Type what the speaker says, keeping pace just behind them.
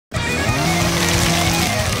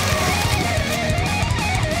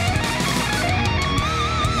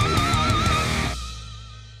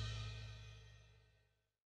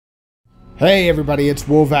Hey everybody, it's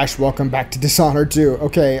Wolvash. Welcome back to Dishonored 2.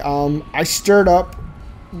 Okay, I stirred up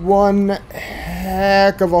one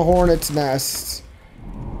heck of a hornet's nest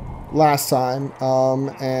last time,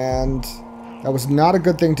 and that was not a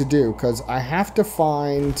good thing to do, because I have to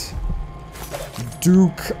find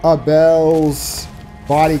Duke Abel's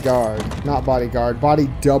bodyguard, not bodyguard, body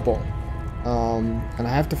double. And I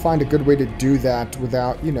have to find a good way to do that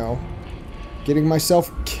without, you know, getting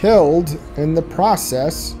myself killed in the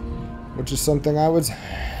process. Which is something I was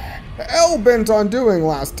hell-bent on doing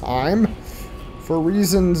last time, for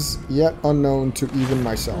reasons yet unknown to even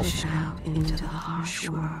myself. Push out into the harsh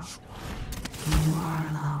world. You are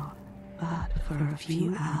alone, but for a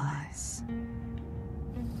few allies.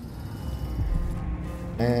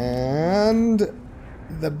 And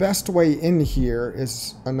the best way in here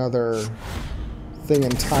is another thing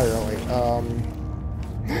entirely.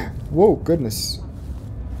 Whoa, goodness.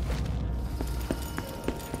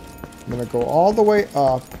 I'm gonna go all the way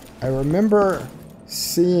up. I remember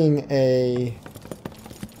seeing an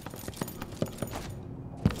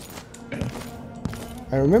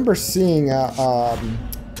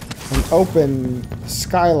open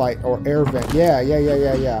skylight or air vent.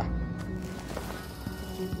 Yeah.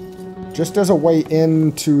 Just as a way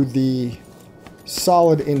into the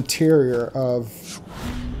solid interior of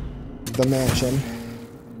the mansion.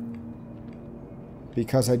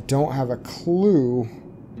 Because I don't have a clue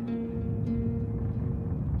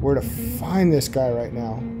where to find this guy right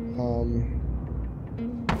now.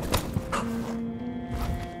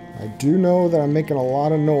 I do know that I'm making a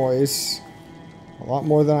lot of noise. A lot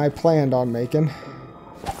more than I planned on making.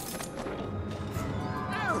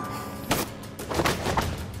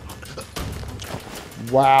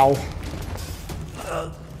 Wow.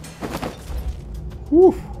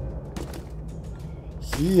 Whew.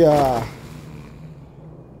 He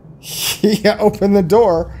opened the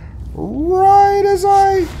door right as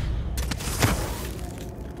I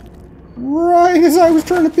was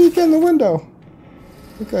trying to peek in the window.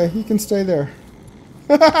 Okay, he can stay there.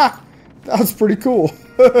 That was pretty cool.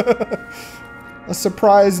 A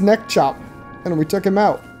surprise neck chop. And we took him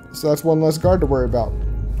out. So that's one less guard to worry about.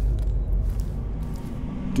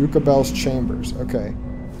 Duke Abel's chambers. Okay.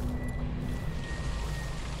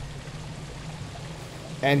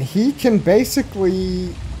 And he can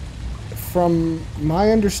basically, from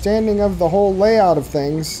my understanding of the whole layout of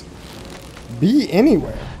things, be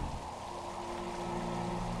anywhere.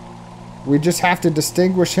 We just have to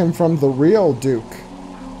distinguish him from the real Duke.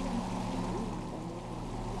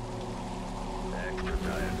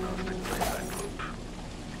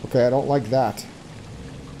 Okay, I don't like that.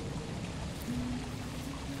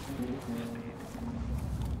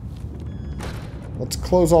 Let's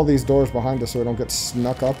close all these doors behind us so we don't get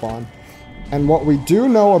snuck up on. And what we do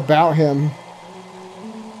know about him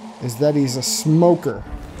is that he's a smoker.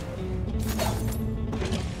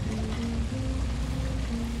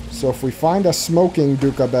 So if we find a smoking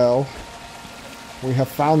Duke Abel, we have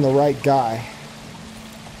found the right guy.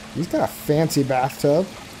 He's got a fancy bathtub.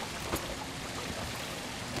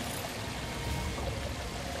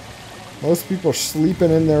 Most people are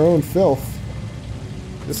sleeping in their own filth.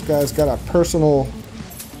 This guy's got a personal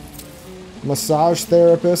massage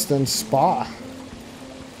therapist and spa.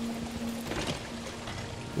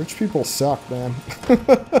 Rich people suck, man.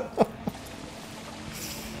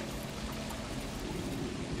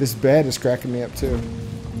 This bed is cracking me up too.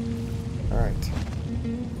 Alright.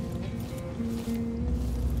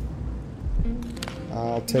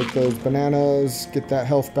 I'll take those bananas, get that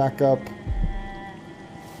health back up.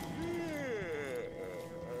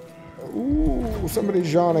 Ooh,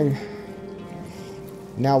 somebody's yawning.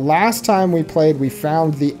 Now, last time we played, we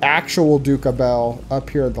found the actual Duke Abel up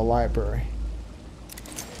here at the library.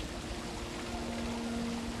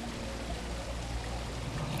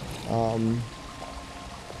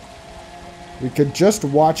 We could just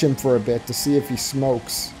watch him for a bit to see if he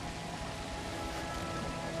smokes.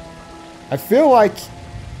 I feel like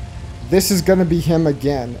this is going to be him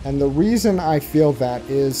again, and the reason I feel that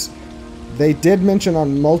is they did mention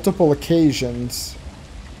on multiple occasions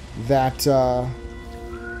that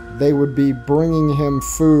they would be bringing him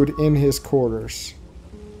food in his quarters.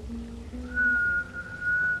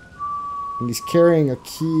 And he's carrying a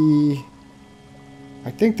key.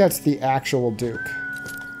 I think that's the actual Duke.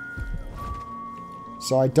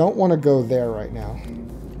 So I don't want to go there right now.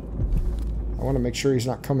 I want to make sure he's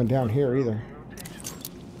not coming down here either.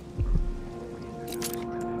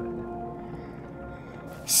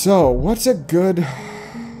 So, what's a good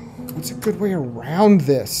way around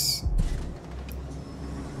this?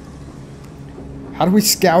 How do we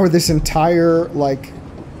scour this entire, like,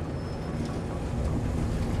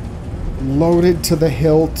 loaded to the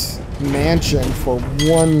hilt mansion for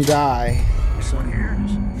one guy. Anyone here?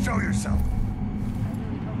 Show yourself.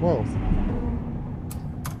 Whoa.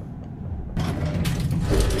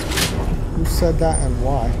 Who said that and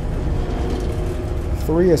why?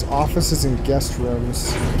 3 is offices and guest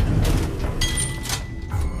rooms.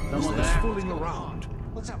 Someone's fooling around.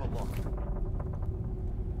 Let's have a look.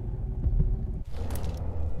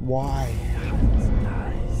 Why?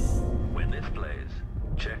 When this plays,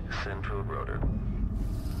 check central rotor.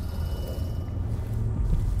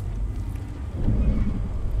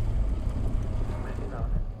 Maybe not.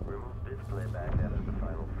 Remove display back out of the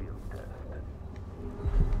final field test.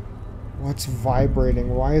 What's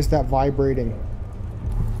vibrating? Why is that vibrating?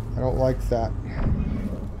 I don't like that.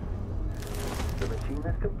 The machine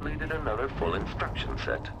has completed another full instruction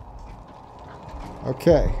set.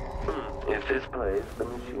 Okay. If this plays, the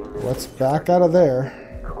machine is Let's back out of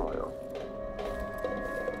there. coil.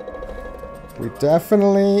 We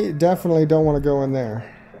definitely don't want to go in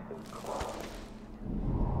there.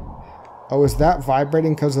 Oh, is that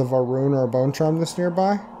vibrating because of a rune or a bone charm that's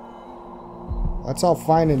nearby? That's all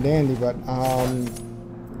fine and dandy, but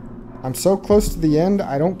I'm so close to the end,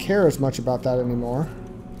 I don't care as much about that anymore.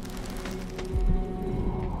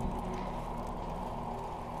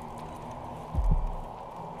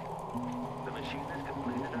 The machine has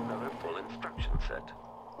completed another full instruction set.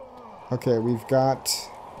 Okay, we've got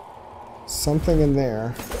something in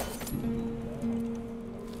there.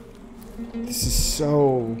 This is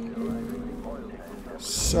so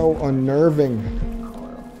unnerving.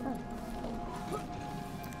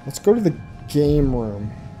 Let's go to the game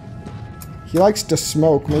room. He likes to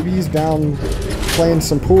smoke. Maybe he's down playing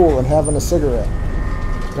some pool and having a cigarette.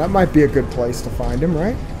 That might be a good place to find him,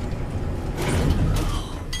 right?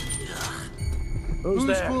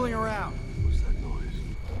 Who's fooling around? What's that noise?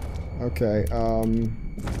 Okay,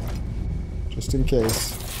 just in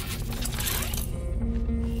case.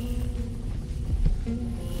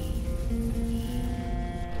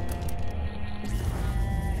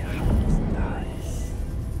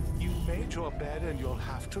 You made your bed and you'll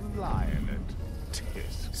have to lie in it.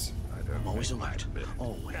 Tisks. I don't Always make alert. my bed.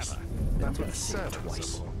 Always. That's Never what say it twice.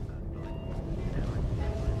 serviceable.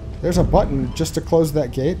 There's a button just to close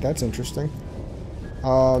that gate. That's interesting.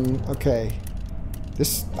 Okay.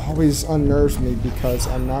 This always unnerves me because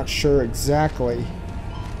I'm not sure exactly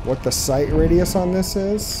what the sight radius on this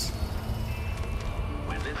is.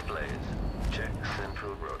 When this plays, check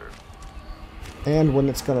central rotor. And when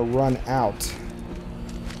it's going to run out.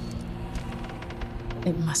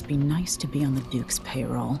 It must be nice to be on the Duke's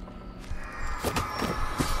payroll.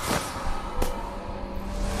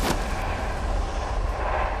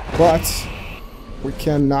 But we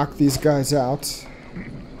can knock these guys out.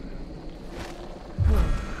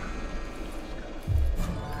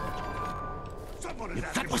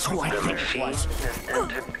 That was who I The think it machine was. has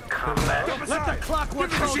entered combat. Let the clockwork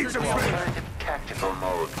machines are free. Alternative tactical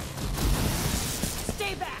mode.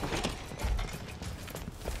 Stay back!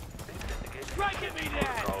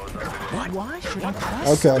 Why should I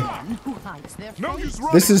trust Okay. someone who hides their No face? use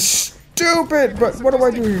running. This is stupid, but what do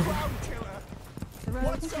I do here?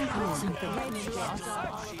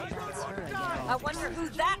 I wonder who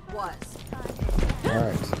that was.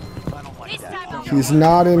 Alright. This time I'll He's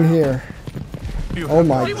not in here. Oh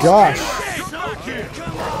my gosh.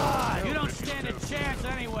 You don't stand a chance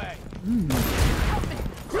anyway.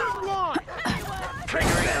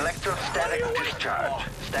 Triggering electrostatic discharge.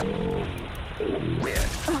 Step. Weird.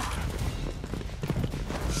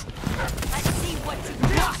 let's see what you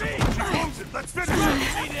got. Let's finish it.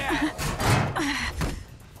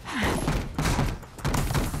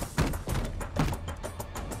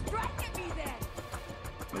 Right at me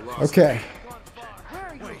then. Okay. Where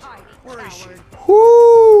are you hiding? Where is she?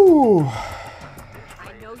 Whoo! I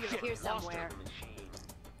know you're here somewhere.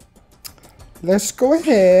 Let's go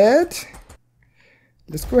ahead.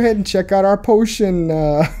 Let's go ahead and check out our potion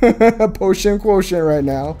potion quotient right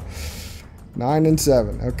now. 9 and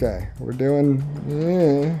 7. Okay, we're doing.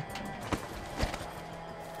 Yeah.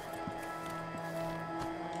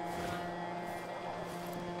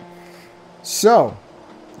 So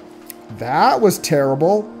that was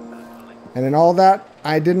terrible, and in all that,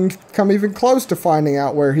 I didn't come even close to finding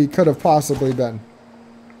out where he could have possibly been.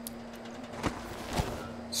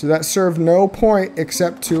 So that served no point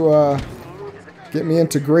except to get me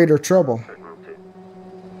into greater trouble.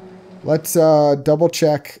 Let's double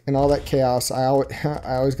check and all that chaos. I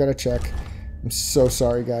always gotta check. I'm so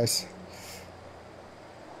sorry, guys.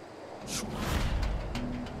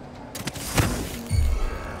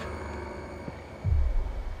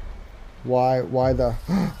 Why the...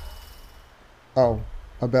 Oh.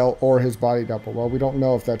 Abel or his body double. Well, we don't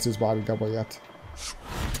know if that's his body double yet.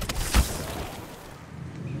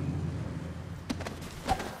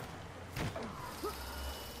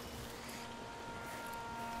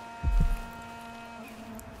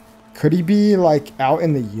 Could he be, like, out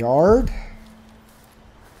in the yard?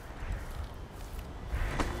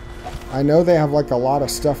 I know they have, like, a lot of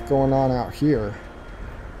stuff going on out here.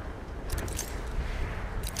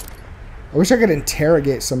 I wish I could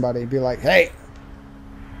interrogate somebody and be like, hey,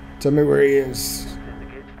 tell me where he is.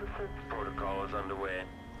 Indicates the search protocol is underway.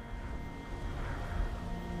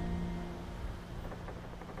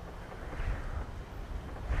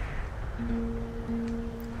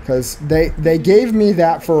 Because they gave me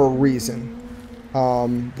that for a reason.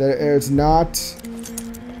 It's not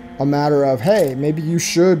a matter of, hey, maybe you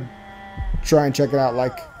should try and check it out.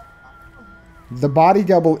 Like, the body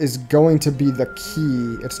double is going to be the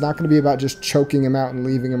key. It's not going to be about just choking him out and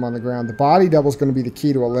leaving him on the ground. The body double is going to be the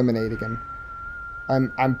key to eliminating him.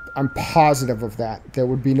 I'm positive of that. There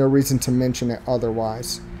would be no reason to mention it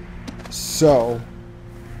otherwise. So,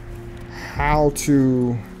 how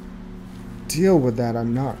to deal with that,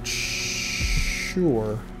 I'm not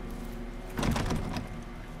sure.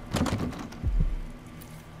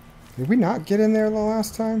 Did we not get in there the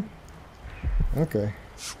last time? Okay.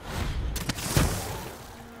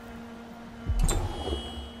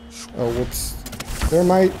 Oh, whoops. There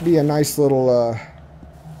might be a nice little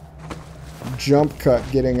jump cut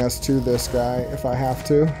getting us to this guy if I have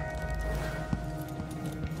to.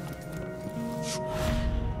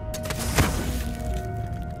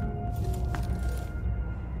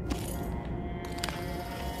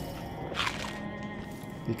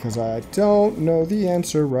 Because I don't know the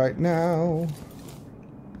answer right now.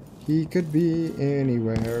 He could be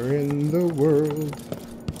anywhere in the world.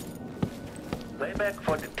 Layback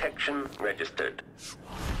for detection registered.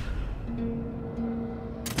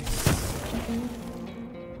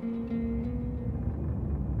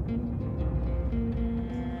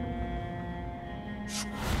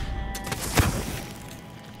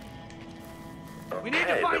 We need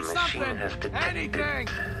to find the machine something. has detected Anything.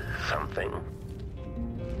 something.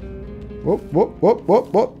 Whoop, whoop, whoop,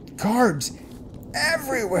 whoop, whoop. Guards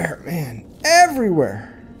everywhere, man.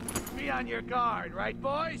 Everywhere. Be on your guard, right,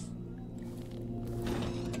 boys?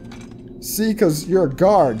 See, because you're a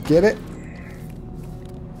guard. Get it?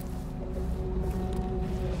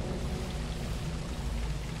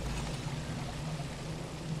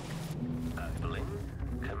 Idling.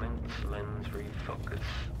 Commence lens refocus.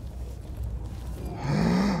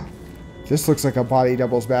 This looks like a body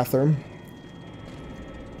double's bathroom.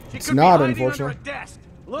 She It's could not, be hiding unfortunately. under a desk.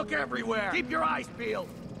 Look everywhere. Keep your eyes peeled.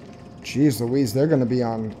 Jeez Louise, they're going to be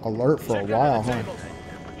on alert for a Check while, under the huh? tables.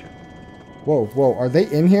 Whoa, whoa, are they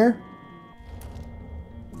in here?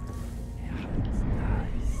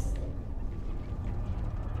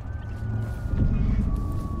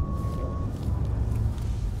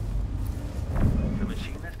 The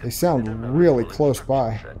machine has They sound really close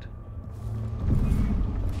by. set.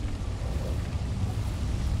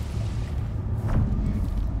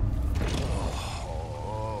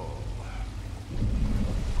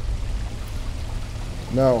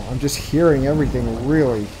 No, I'm just hearing everything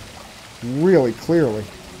really, really clearly.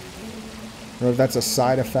 I don't know if that's a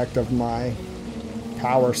side effect of my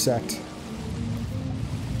power set.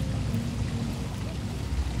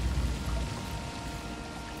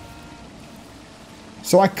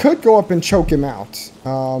 So I could go up and choke him out.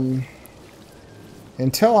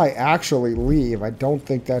 Until I actually leave, I don't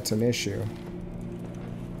think that's an issue.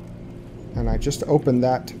 And I just opened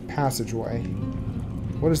that passageway.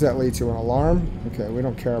 What does that lead to? An alarm? Okay, we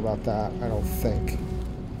don't care about that, I don't think.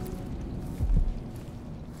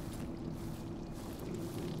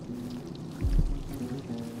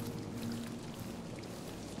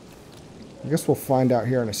 I guess we'll find out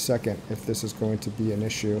here in a second if this is going to be an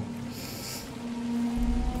issue.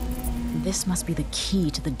 This must be the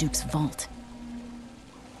key to the Duke's vault.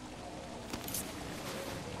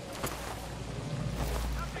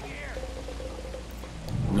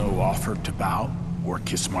 No offer to bow or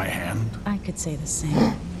kiss my hand? I could say the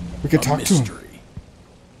same. We could talk to him. Mystery.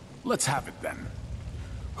 Let's have it then.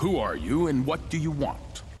 Who are you and what do you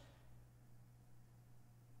want?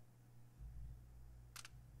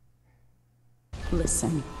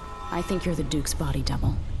 Listen, I think you're the Duke's body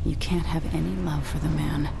double. You can't have any love for the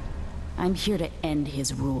man. I'm here to end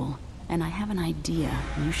his rule, and I have an idea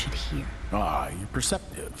you should hear. Ah, you're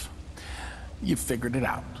perceptive. You figured it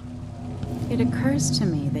out. It occurs to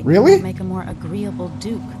me that Really? you would make a more agreeable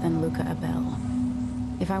Duke than Luca Abel.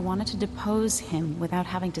 If I wanted to depose him without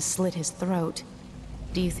having to slit his throat,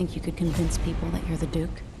 do you think you could convince people that you're the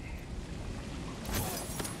Duke?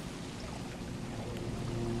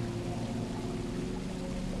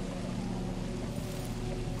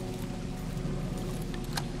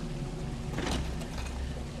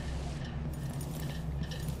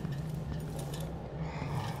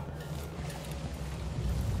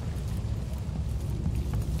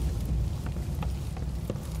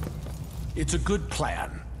 It's a good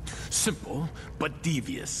plan. Simple, but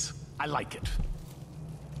devious. I like it.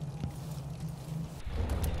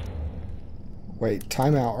 Wait,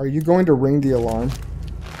 time out. Are you going to ring the alarm?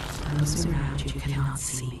 Those around you cannot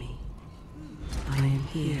see me. I am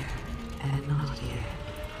here and not here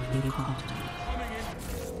when you call to me.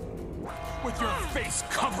 With your face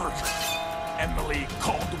covered, Emily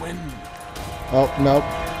Kaldwin. Oh, nope.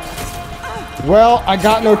 Well, I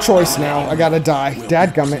got no choice now. I gotta die.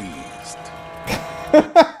 Dadgummit.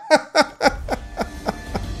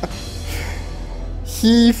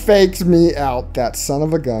 He faked me out, that son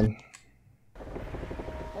of a gun.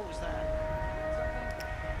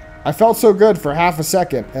 I felt so good for half a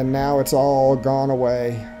second, and now it's all gone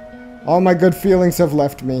away. All my good feelings have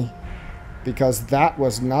left me, because that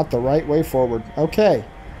was not the right way forward. Okay.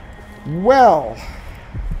 Well.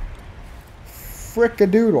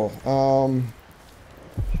 Frickadoodle.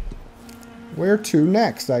 Where to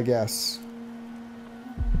next, I guess?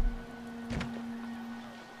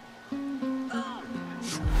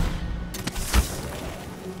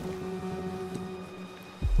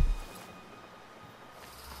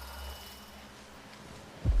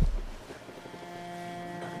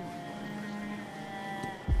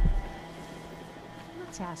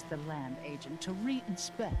 Let's ask the land agent to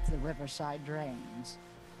re-inspect the riverside drains.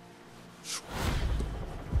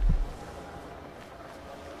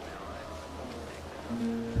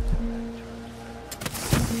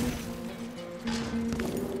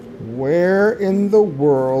 Where in the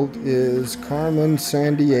world is Carmen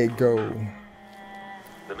Sandiego?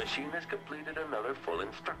 The machine has completed another full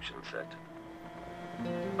instruction set.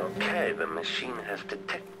 Okay, the machine has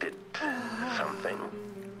detected something.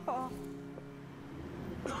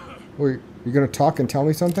 Wait, you gonna talk and tell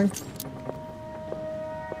me something?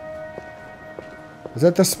 Is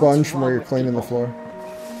that the sponge from where you're cleaning the floor?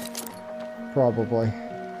 Probably.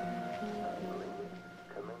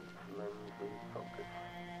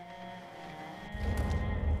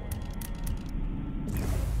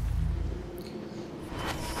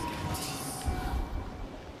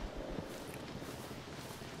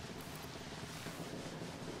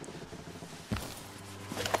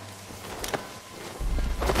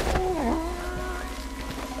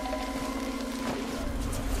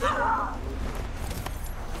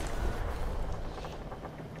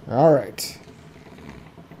 Alright.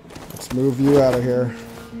 Let's move you out of here.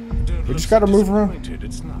 We just gotta move around.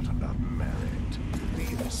 It's not about merit. The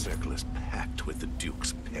inner circle is packed with the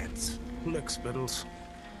Duke's pets. Lickspittles.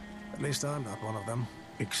 At least I'm not one of them.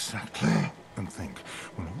 Exactly. And think,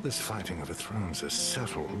 when all this fighting over thrones is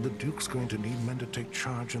settled, the Duke's going to need men to take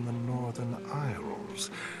charge in the Northern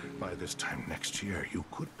Isles. By this time next year, you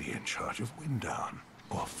could be in charge of Windown.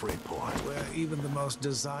 Or Freeport. Where even the most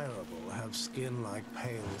desirable have skin like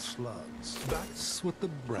pale slugs. That's what the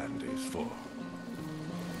brandy's for.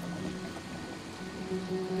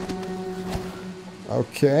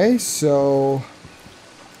 Okay, so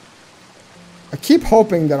I keep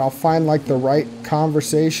hoping that I'll find like the right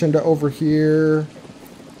conversation to overhear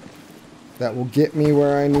that will get me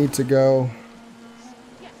where I need to go.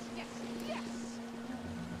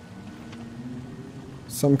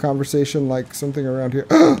 Some conversation like something around here.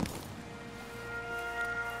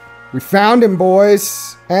 We found him,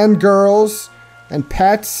 boys and girls and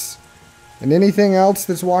pets and anything else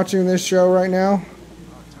that's watching this show right now.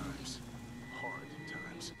 Hard times. Hard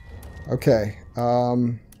times. Okay.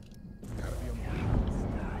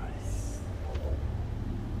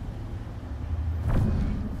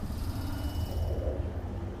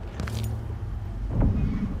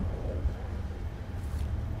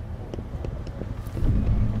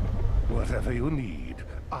 Whatever you need,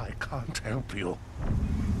 I can't help you.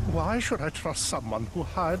 Why should I trust someone who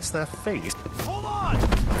hides their face? Hold on!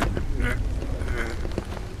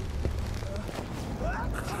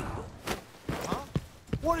 Huh?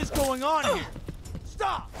 What is going on here?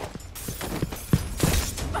 Stop!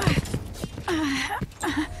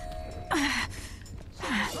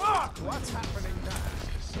 What's happening now?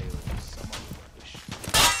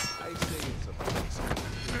 I say it's a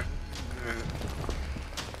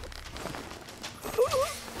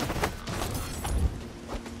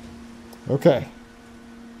Okay.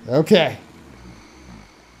 Okay.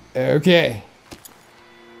 Okay.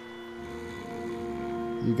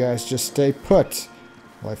 You guys just stay put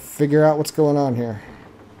while I figure out what's going on here.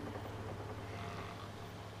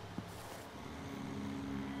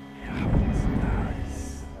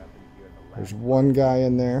 There's one guy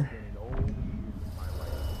in there.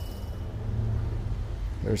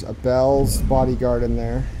 There's a Bell's bodyguard in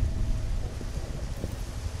there.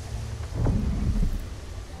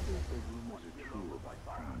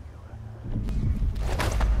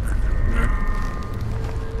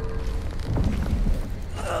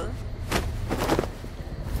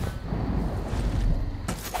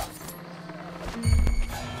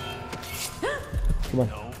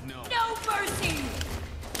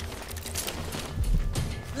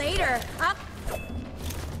 later, huh?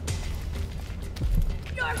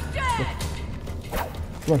 You're dead!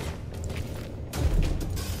 Come on.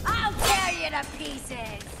 I'll tear you to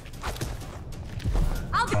pieces!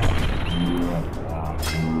 I'll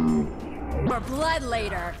for blood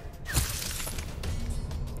later.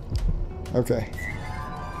 Okay.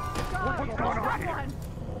 What's going on here?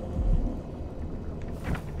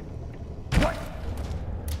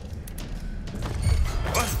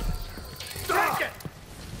 Take it!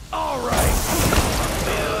 All right.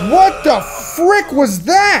 What the frick was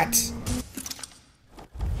that?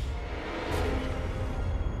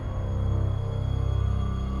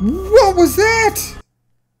 What was that?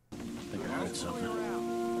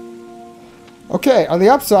 Okay, on the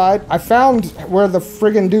upside, I found where the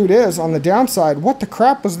friggin' dude is. On the downside, what the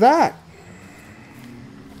crap was that?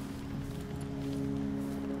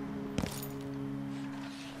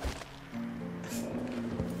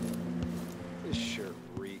 This shirt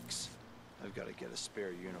reeks. I've got to get a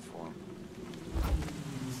spare uniform.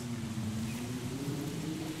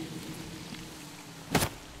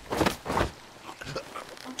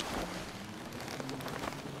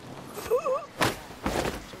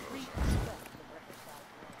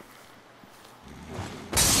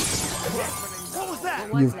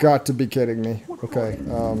 You've got to be kidding me. Okay,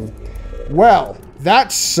 well,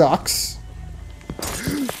 that sucks.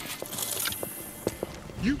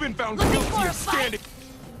 You've been found guilty of standing.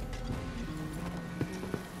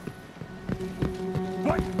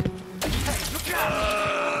 What? Hey, look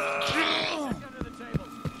out! Under the table.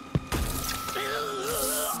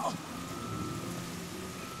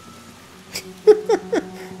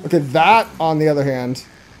 Okay, that, on the other hand,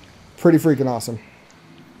 pretty freaking awesome.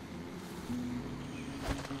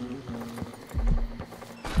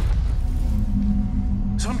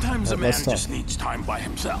 Sometimes a man that's tough. just needs time by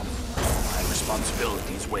himself. My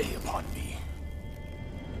responsibilities weigh upon me.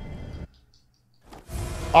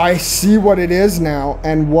 I see what it is now,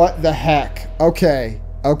 and what the heck. Okay,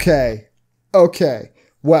 okay, okay.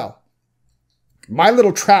 Well, my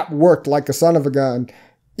little trap worked like a son of a gun,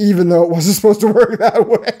 even though it wasn't supposed to work that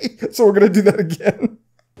way. So we're going to do that again.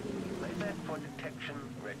 Playset for detection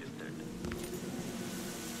registered.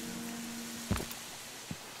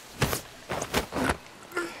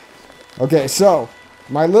 Okay, so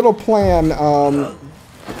my little plan,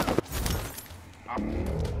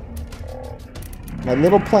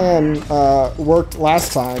 worked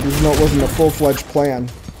last time, even though it wasn't a full-fledged plan.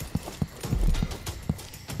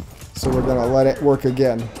 So we're gonna let it work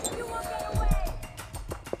again.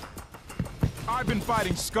 I've been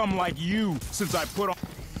fighting scum like you since I put on.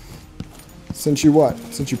 Since you what?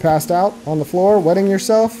 Since you passed out on the floor, wetting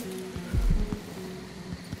yourself?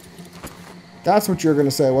 That's what you were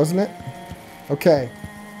gonna say, wasn't it? Okay,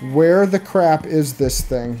 where the crap is this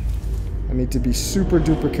thing? I need to be super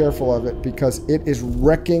duper careful of it because it is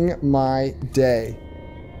wrecking my day.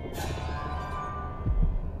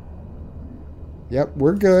 Yep,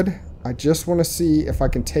 we're good. I just want to see if I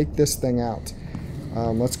can take this thing out.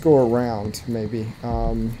 Let's go around, maybe.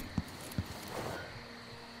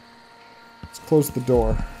 Let's close the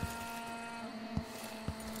door.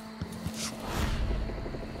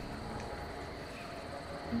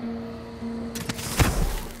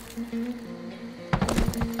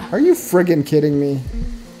 Are you friggin' kidding me?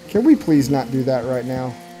 Can we please not do that right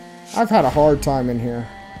now? I've had a hard time in here,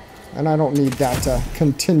 and I don't need that to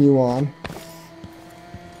continue on.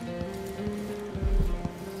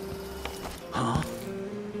 Huh?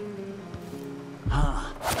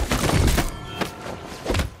 Huh?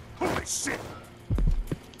 Holy shit!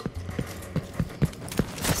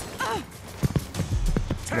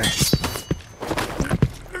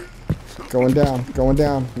 Going down, going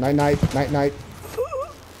down. Night, night, night, night.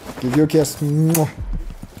 Give you a kiss. Mwah.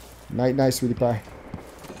 Night, night, sweetie pie.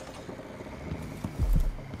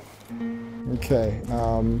 Okay,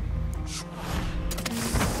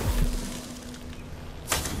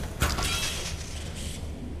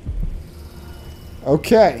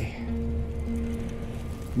 okay.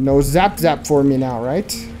 No zap zap for me now,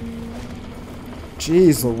 right?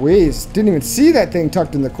 Jeez Louise. Didn't even see that thing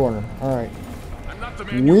tucked in the corner. Alright. I'm not the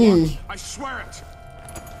man you want. I swear it.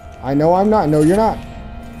 I know I'm not. No, you're not.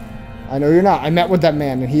 I know you're not. I met with that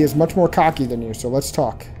man, and he is much more cocky than you, so let's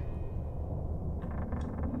talk.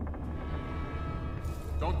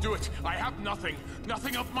 Don't do it. I have nothing.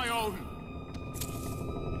 Nothing of my own.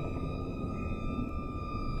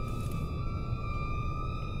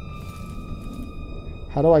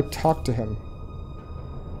 How do I talk to him?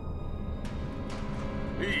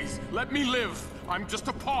 Please, let me live. I'm just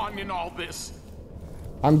a pawn in all this.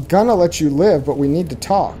 I'm gonna let you live, but we need to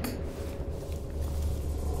talk.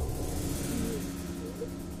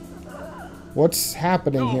 What's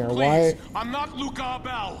happening here? Please. Why? I'm not Luca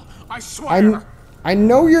Abel. I swear. I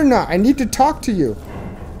know you're not. I need to talk to you.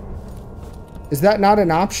 Is that not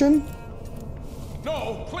an option?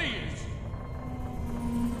 No, please.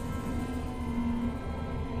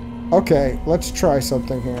 Okay, let's try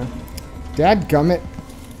something here. Dadgummit.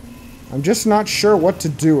 I'm just not sure what to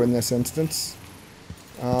do in this instance.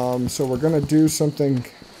 So we're gonna do something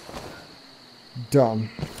dumb.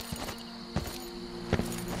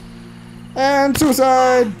 And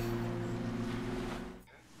suicide!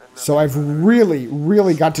 So I've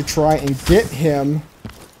really got to try and get him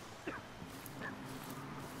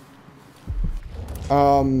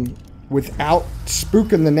without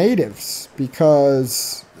spooking the natives,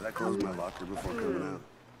 because... Did I close my locker before coming out?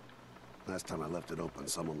 Last time I left it open,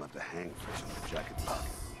 someone left a hangfish in the jacket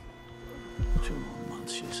pocket. 2 more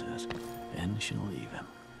months, she says. Then she'll leave him.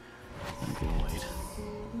 I can wait.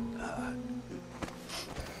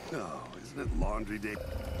 No, isn't it laundry day?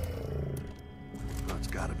 Oh, it's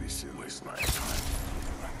gotta be soon. Waste my time.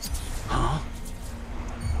 Huh?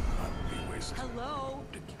 Hello?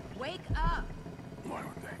 Wake up! Why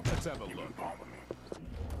would they? Let's have a look. Bother me.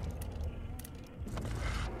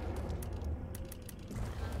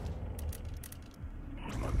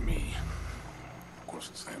 Not me. Of course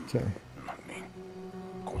it's them. Okay. Not me.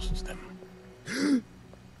 Of course it's them.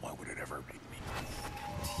 Why would it ever be me?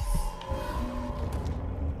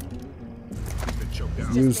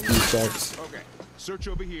 Use these sites. Okay. Search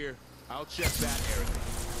over here. I'll check that area.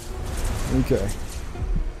 Okay.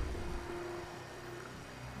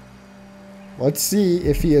 Let's see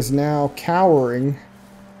if he is now cowering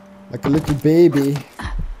like a little baby.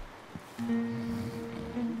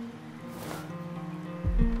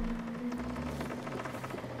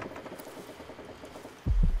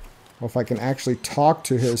 Or if I can actually talk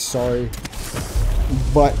to his sorry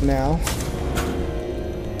butt now.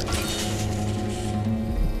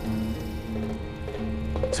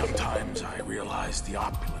 Sometimes I realize the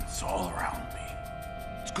opulence all around me.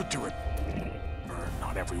 It's good to remember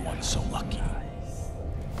not everyone's so lucky.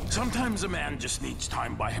 Sometimes a man just needs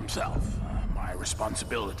time by himself. My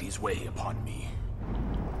responsibilities weigh upon me.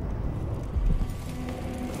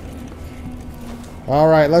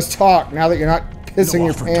 Alright, let's talk now that you're not pissing No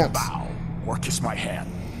your offer pants. to bow or kiss my hand.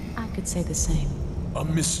 I could say the same. A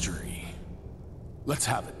mystery. Let's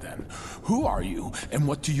have it then. Who are you and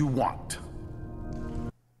what do you want?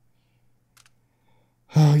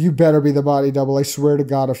 Oh, you better be the body double. I swear to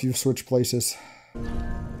God if you've switched places.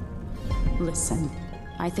 Listen,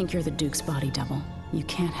 I think you're the Duke's body double. You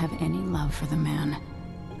can't have any love for the man.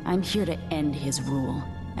 I'm here to end his rule,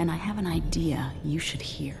 and I have an idea you should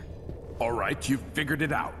hear. All right, you've figured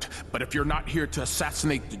it out. But if you're not here to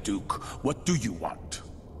assassinate the Duke, what do you want?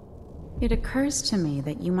 It occurs to me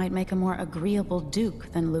that you might make a more agreeable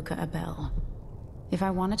Duke than Luca Abel. If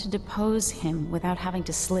I wanted to depose him without having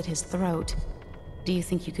to slit his throat, do you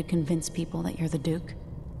think you could convince people that you're the Duke?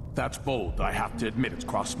 That's bold. I have to admit it's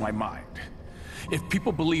crossed my mind. If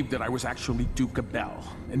people believed that I was actually Duke Abel,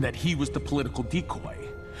 and that he was the political decoy,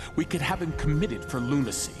 we could have him committed for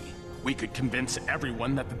lunacy. We could convince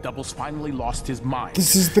everyone that the Double's finally lost his mind.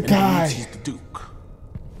 This is the and guy. He's the Duke.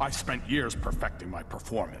 I've spent years perfecting my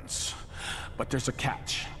performance. But there's a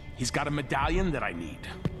catch. He's got a medallion that I need.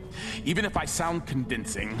 Even if I sound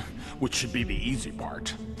convincing, which should be the easy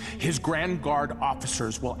part, his Grand Guard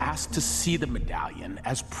officers will ask to see the medallion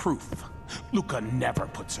as proof. Luca never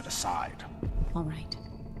puts it aside. All right.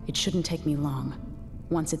 It shouldn't take me long.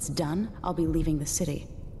 Once it's done, I'll be leaving the city.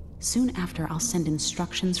 Soon after, I'll send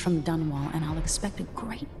instructions from Dunwall, and I'll expect a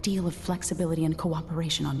great deal of flexibility and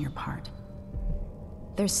cooperation on your part.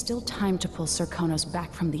 There's still time to pull Serkonos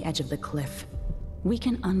back from the edge of the cliff. We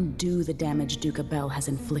can undo the damage Duke Abel has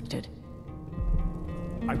inflicted.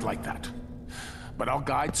 I'd like that. But I'll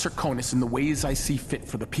guide Serkonos in the ways I see fit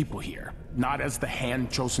for the people here, not as the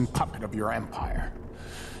hand-chosen puppet of your empire.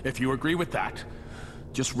 If you agree with that,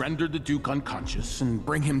 just render the Duke unconscious and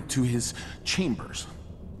bring him to his chambers.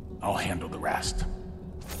 I'll handle the rest.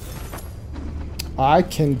 I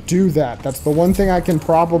can do that. That's the one thing I can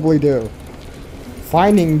probably do.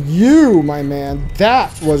 Finding you, my man,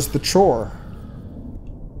 that was the chore.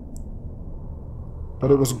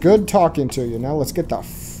 But it was good talking to you. Now let's get the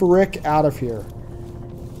frick out of here.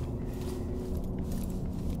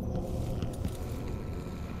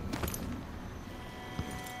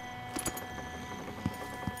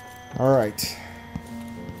 All right.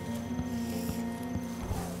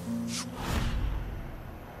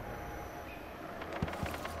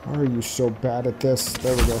 Why are you so bad at this?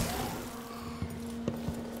 There we go.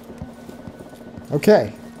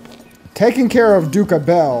 Okay. Taking care of Duke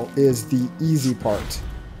Abel is the easy part.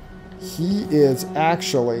 He is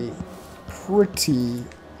actually pretty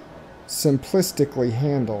simplistically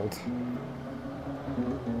handled.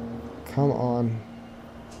 Come on.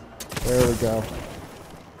 There we go.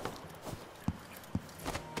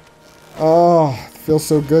 Oh, it feels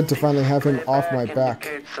so good to finally have him off my back.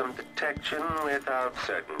 Some detection without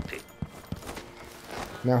certainty.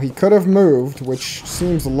 Now he could have moved, which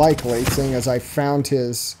seems likely, seeing as I found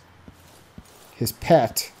his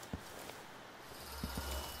pet.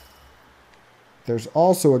 There's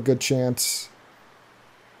also a good chance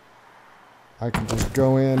I can just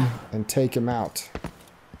go in and take him out.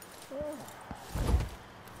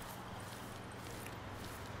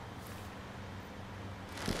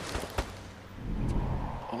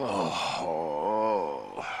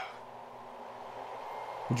 Oh.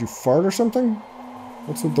 Did you fart or something?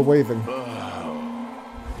 What's with the waving?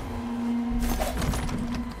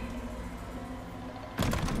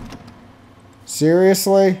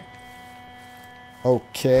 Seriously?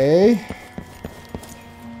 Okay.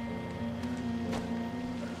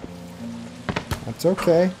 That's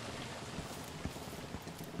okay.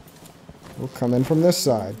 We'll come in from this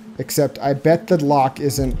side. Except I bet the lock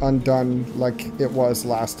isn't undone like it was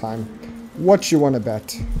last time. What you want to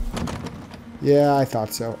bet? Yeah, I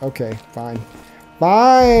thought so. Okay, fine.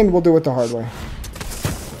 Fine! We'll do it the hard way.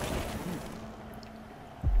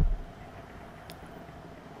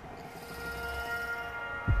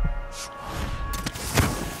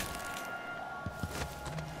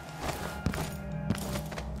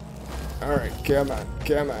 Alright, come on,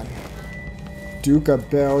 come on. Duke of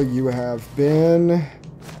Bell, you have been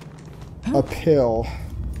uphill,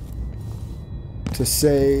 to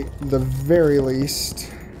say the very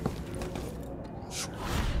least.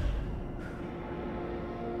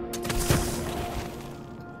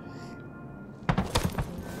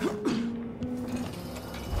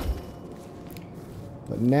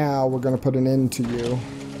 But now we're going to put an end to you,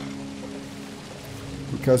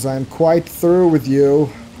 because I'm quite through with you.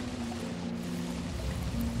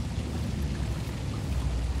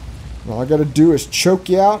 All I gotta do is choke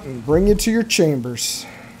you out and bring you to your chambers,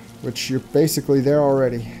 which you're basically there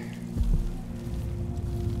already.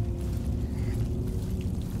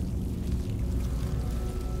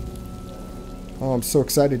 Oh, I'm so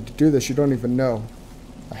excited to do this, you don't even know.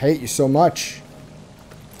 I hate you so much.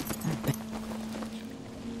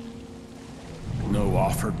 No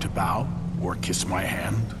offer to bow or kiss my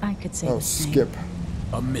hand? I could say the same. Skip.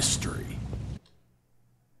 A mystery.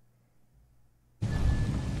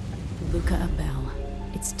 Luca Abel,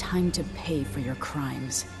 it's time to pay for your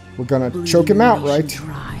crimes. We're gonna choke him out, right?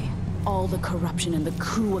 Dry. All the corruption and the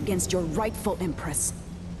coup against your rightful Empress.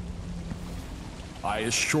 I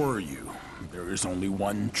assure you, there is only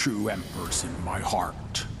one true Empress in my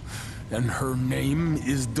heart. And her name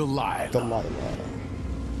is Delilah. Delilah.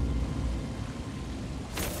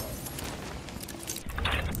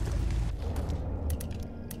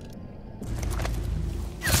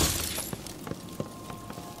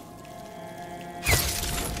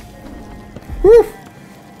 Whew.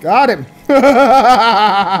 Got him.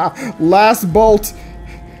 Last bolt.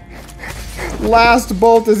 Last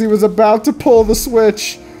bolt as he was about to pull the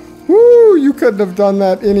switch. Woo, you couldn't have done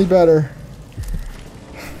that any better.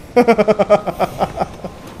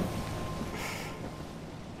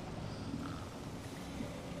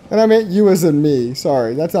 And I meant you as in me.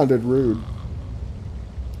 Sorry, that sounded rude.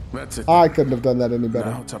 That's it. I couldn't have done that any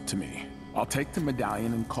better. Now it's up to me. I'll take the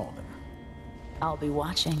medallion and call them. I'll be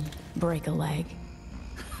watching. Break a leg.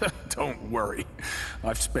 Don't worry.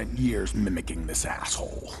 I've spent years mimicking this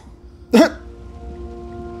asshole.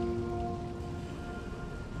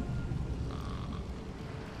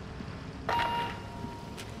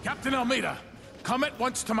 Captain Almeida, come at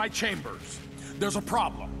once to my chambers. There's a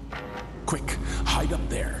problem. Quick, hide up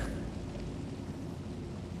there.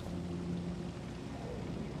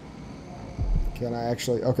 Can I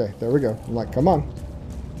actually? Okay, there we go. I'm like, come on.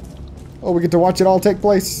 Oh, we get to watch it all take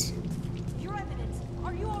place. Your Eminence,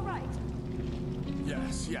 are you all right?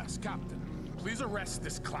 Yes, Captain. Please arrest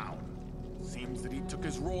this clown. Seems that he took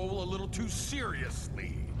his role a little too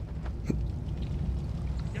seriously.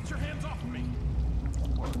 Get your hands off me.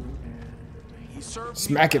 He served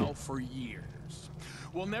Smack me him. well for years.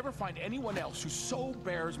 We'll never find anyone else who so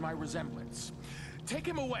bears my resemblance. Take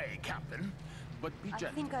him away, Captain. But be gentle.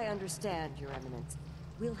 I think I understand, Your Eminence.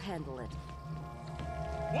 We'll handle it.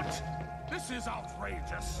 What? This is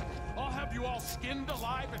outrageous. I'll have you all skinned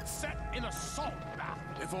alive and set in a salt bath.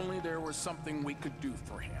 If only there was something we could do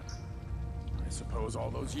for him. I suppose all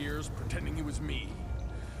those years pretending he was me,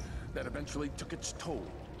 that eventually took its toll.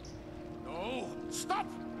 No! Stop!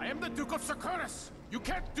 I am the Duke of Securus! You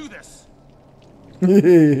can't do this!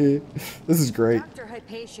 This is great. Dr.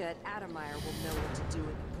 Hypatia at Adamire will know what to do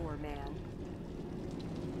with the poor man.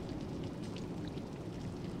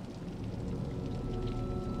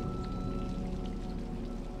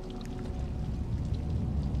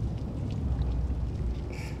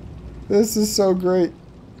 This is so great.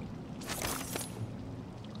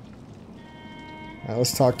 Now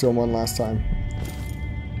let's talk to him one last time.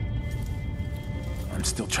 I'm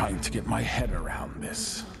still trying to get my head around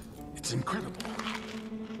this. It's incredible.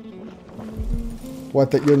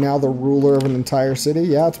 What, that you're now the ruler of an entire city?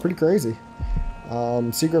 Yeah, it's pretty crazy.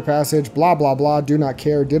 Secret passage, blah, blah, blah, do not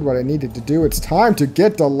care, did what I needed to do. It's time to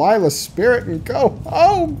get Delilah's spirit and go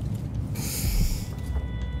home.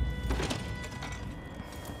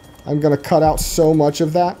 I'm going to cut out so much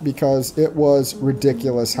of that because it was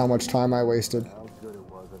ridiculous how much time I wasted. How good it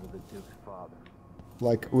was under the Duke's father.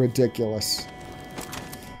 Like, ridiculous.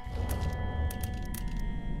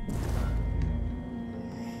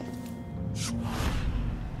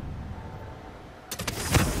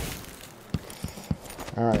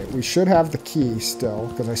 Alright, we should have the key still,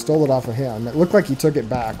 because I stole it off of him. It looked like he took it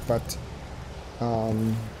back, but...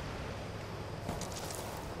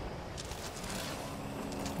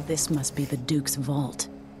 This must be the Duke's vault.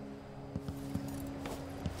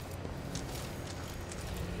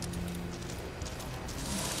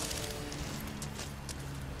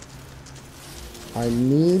 I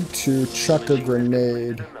need to chuck a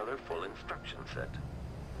grenade. Another full instruction set.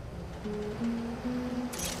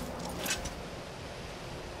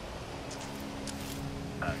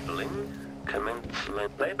 Commence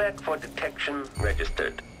playback for detection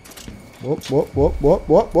registered. Whoop, whoop, whoop, whoop,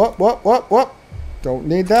 whoop, whoop, whoop, whoop, whoop. Don't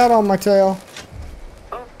need that on my tail.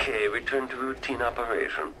 Okay, return to routine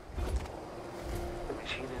operation. The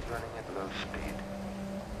machine is running at low speed.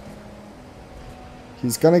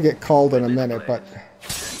 He's gonna get called in a minute, but...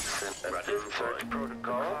 Search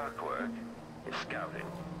protocol. Clockwork is scouting.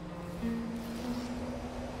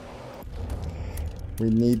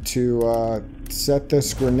 We need to set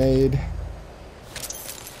this grenade.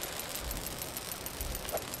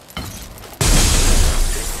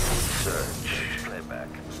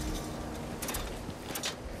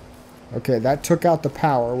 Okay, that took out the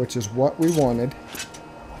power, which is what we wanted.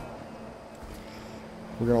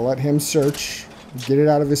 We're going to let him search, get it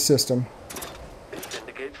out of his system. This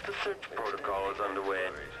indicates the search protocol is underway.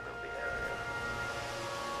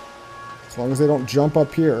 As long as they don't jump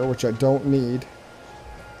up here, which I don't need.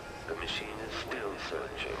 The machine is still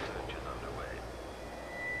searching. Search is underway.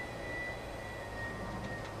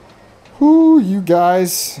 Whoo, you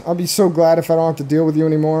guys. I'll be so glad if I don't have to deal with you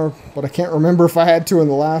anymore. But I can't remember if I had to in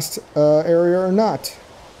the last area or not.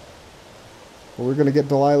 But we're going to get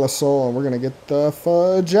Delilah's soul and we're going to get the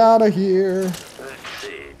fudge out of here. Let's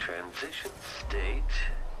see. Transition state.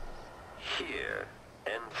 Here.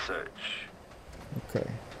 End search. Okay.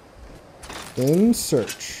 In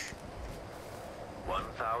search.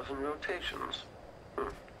 1,000 rotations.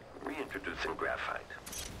 Reintroducing graphite.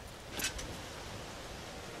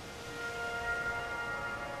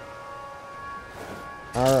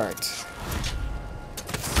 Alright.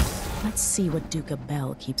 Let's see what Duke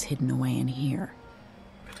Bell keeps hidden away in here.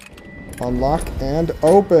 Unlock and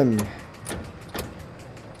open.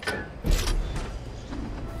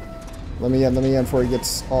 Let me in before he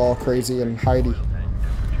gets all crazy and hidey.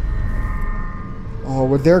 Oh,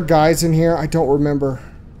 were there guys in here? I don't remember.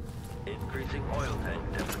 Increasing oil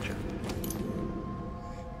tank temperature.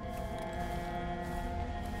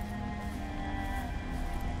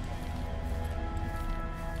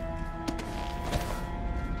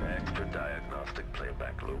 Extra diagnostic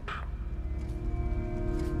playback loop.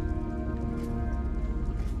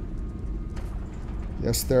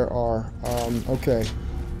 Yes, there are. Okay.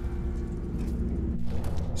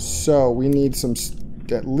 So, we need some,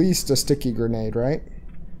 at least a sticky grenade, right?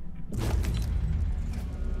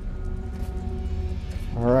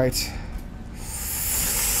 Alright.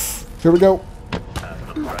 Here we go.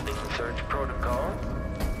 Running search protocol.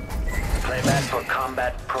 Playback for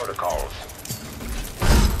combat protocols.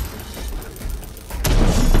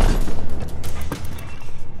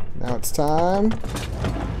 Now it's time.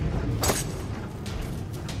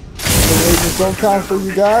 The lasers don't count for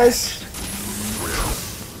you guys.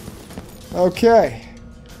 Okay.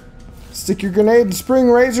 Stick your grenade and spring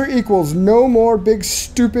razor equals no more big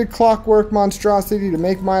stupid clockwork monstrosity to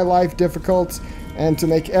make my life difficult and to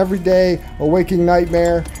make every day a waking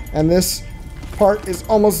nightmare. And this part is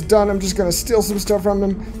almost done. I'm just going to steal some stuff from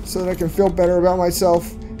him so that I can feel better about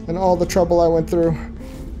myself and all the trouble I went through.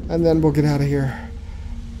 And then we'll get out of here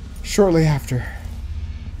shortly after.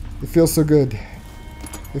 It feels so good.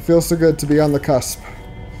 It feels so good to be on the cusp.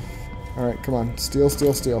 Alright, come on. Steal,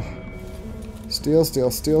 steal, steal. Steal,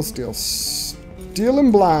 steal, steal, steal. Steal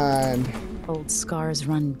and blind. Old scars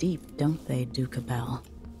run deep, don't they, Duke-a-Bell?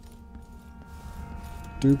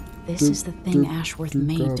 This is the thing Ashworth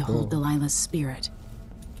made to hold Delilah's spirit.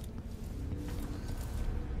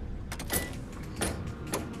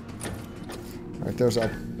 Alright, there's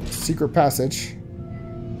a secret passage,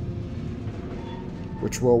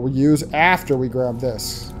 which we'll use after we grab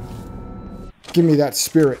this. Give me that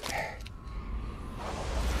spirit.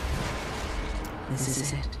 This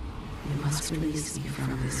is it. You must release me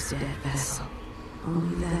from this dead vessel.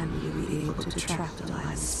 Only then will you be able to trap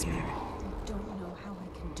Delilah's spirit. I don't know how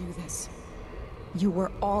I can do this. You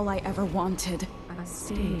were all I ever wanted. I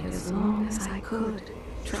stayed as long as I could,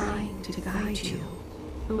 trying to guide you.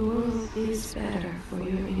 The world is better for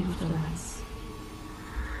your influence.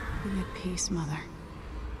 Be at peace, Mother.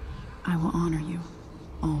 I will honor you,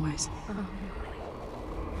 always.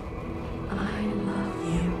 I love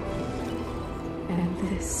you. And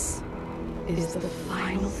this is the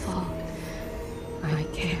final thought I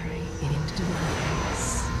carry into my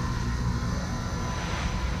house.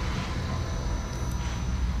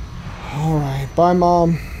 Alright, bye,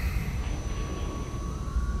 Mom.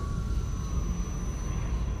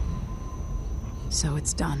 So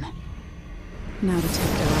it's done. Now to take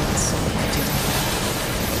Delilah's soul back to Dunwall.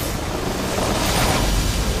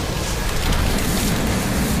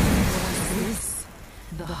 Was this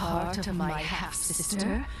the heart of my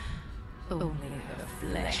half-sister? Only her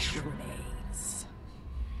flesh remains.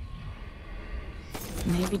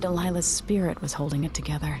 Maybe Delilah's spirit was holding it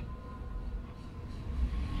together.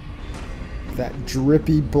 That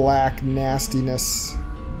drippy black nastiness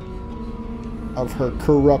of her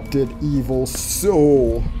corrupted evil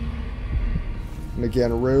soul. And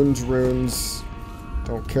again, runes, runes.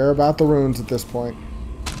 Don't care about the runes at this point.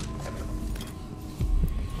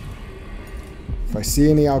 If I see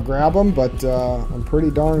any, I'll grab them, but I'm pretty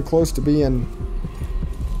darn close to being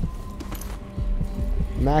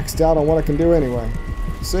maxed out on what I can do anyway.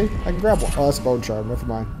 See? I can grab one. Oh, that's bone shard. Never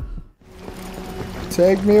mind.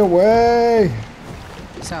 Take me away!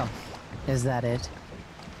 So, is that it?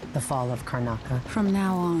 The fall of Karnaca? From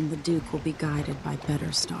now on, the Duke will be guided by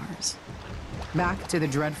better stars. Back to the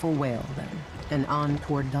dreadful whale, then, and on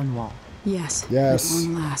toward Dunwall. Yes. Yes. At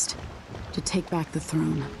long last. To take back the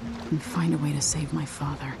throne and find a way to save my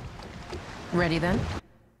father. Ready, then?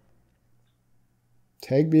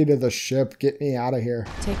 Take me to the ship. Get me out of here.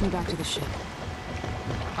 Take me back to the ship.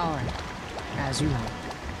 All right. As you like.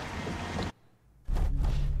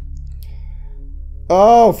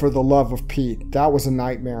 Oh, for the love of Pete. That was a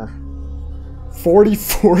nightmare.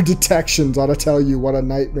 44 detections ought to tell you what a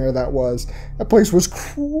nightmare that was. That place was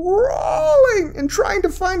crawling and trying to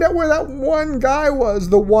find out where that one guy was.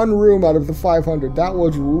 The one room out of the 500. That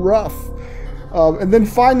was rough. And then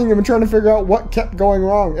finding him and trying to figure out what kept going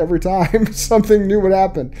wrong every time something new would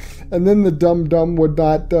happen. And then the dum-dum would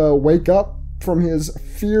not wake up from his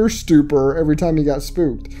fear stupor every time he got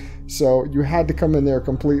spooked. So you had to come in there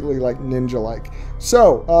completely like ninja-like.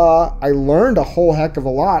 So I learned a whole heck of a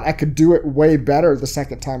lot. I could do it way better the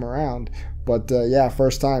second time around. But yeah,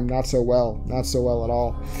 first time, not so well. Not so well at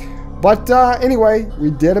all. But anyway,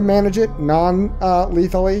 we did manage it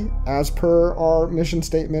non-lethally as per our mission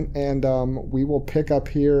statement. And we will pick up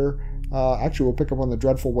here. Actually, we'll pick up on the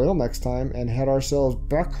Dreadful Whale next time and head ourselves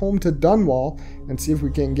back home to Dunwall and see if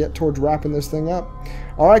we can get towards wrapping this thing up.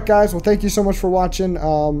 All right, guys. Well, thank you so much for watching.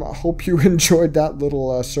 Hope you enjoyed that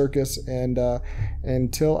little circus. And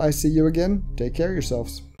until I see you again, take care of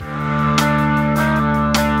yourselves.